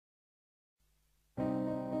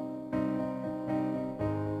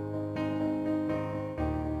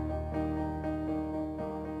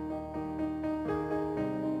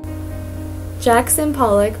Jackson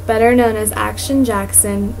Pollock, better known as Action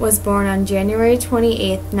Jackson, was born on January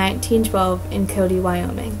 28, 1912, in Cody,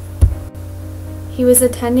 Wyoming. He was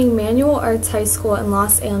attending Manual Arts High School in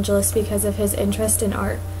Los Angeles because of his interest in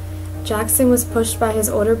art. Jackson was pushed by his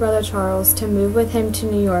older brother Charles to move with him to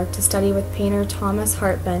New York to study with painter Thomas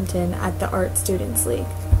Hart Benton at the Art Students League.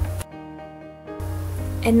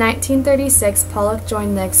 In 1936, Pollock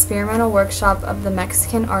joined the experimental workshop of the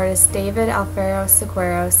Mexican artist David Alfaro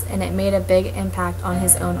Siqueiros, and it made a big impact on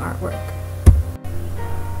his own artwork.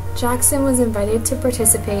 Jackson was invited to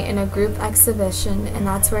participate in a group exhibition, and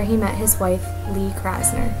that's where he met his wife, Lee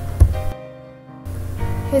Krasner.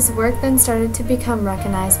 His work then started to become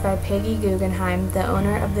recognized by Peggy Guggenheim, the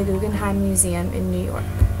owner of the Guggenheim Museum in New York.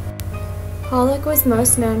 Pollock was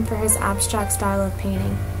most known for his abstract style of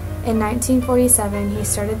painting. In 1947, he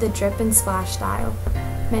started the drip and splash style.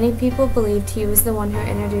 Many people believed he was the one who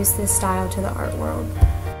introduced this style to the art world.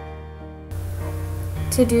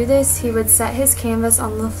 To do this, he would set his canvas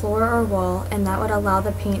on the floor or wall, and that would allow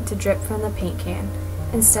the paint to drip from the paint can.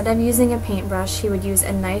 Instead of using a paintbrush, he would use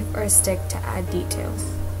a knife or a stick to add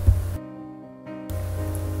details.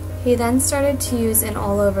 He then started to use an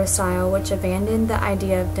all-over style, which abandoned the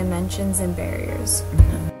idea of dimensions and barriers.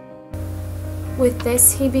 With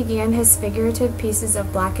this, he began his figurative pieces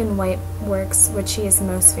of black and white works, which he is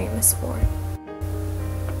most famous for.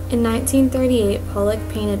 In 1938, Pollock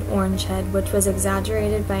painted Orange Head, which was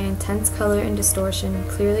exaggerated by intense color and distortion,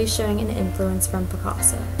 clearly showing an influence from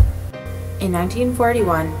Picasso. In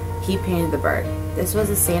 1941, he painted the bird. This was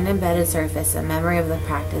a sand-embedded surface in memory of the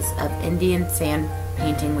practice of Indian sand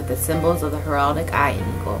painting with the symbols of the heraldic eye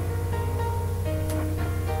and eagle.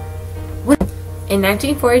 In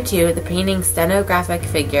 1942, the painting's stenographic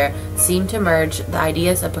figure seemed to merge the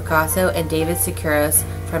ideas of Picasso and David Siqueiros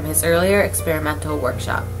from his earlier experimental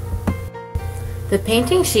workshop. The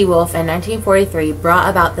painting She-Wolf in 1943 brought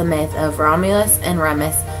about the myth of Romulus and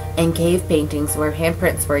Remus in cave paintings where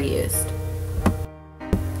handprints were used.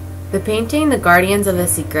 The painting The Guardians of the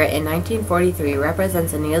Secret in 1943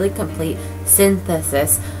 represents a nearly complete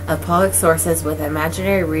synthesis of Pollock's sources with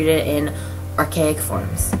imaginary rooted in archaic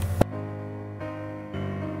forms.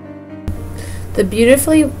 The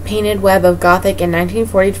beautifully painted web of Gothic in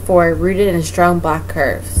 1944 rooted in strong black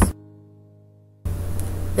curves.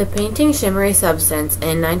 The painting Shimmery Substance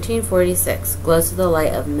in 1946 glows with the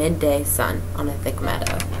light of midday sun on a thick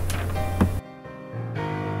meadow.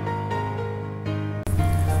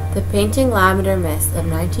 The painting Lavender Mist of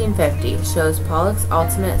 1950 shows Pollock's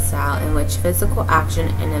ultimate style in which physical action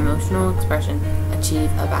and emotional expression achieve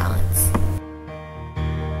a balance.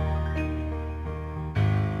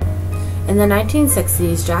 In the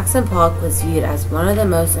 1960s, Jackson Pollock was viewed as one of the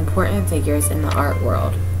most important figures in the art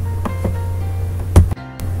world.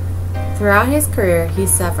 Throughout his career, he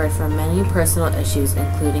suffered from many personal issues,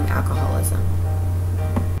 including alcoholism.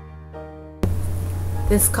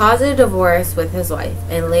 This caused a divorce with his wife,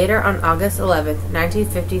 and later on August 11,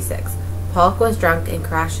 1956, Pollock was drunk and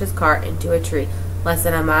crashed his car into a tree less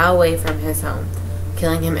than a mile away from his home,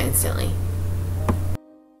 killing him instantly.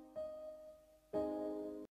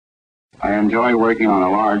 I enjoy working on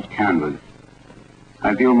a large canvas.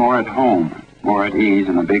 I feel more at home, more at ease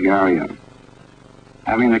in a big area.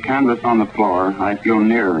 Having the canvas on the floor, I feel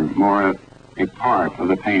nearer, more a part of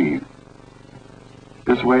the painting.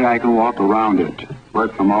 This way I can walk around it,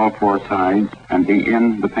 work from all four sides, and be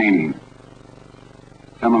in the painting,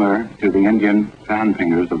 similar to the Indian fan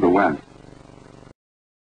fingers of the West.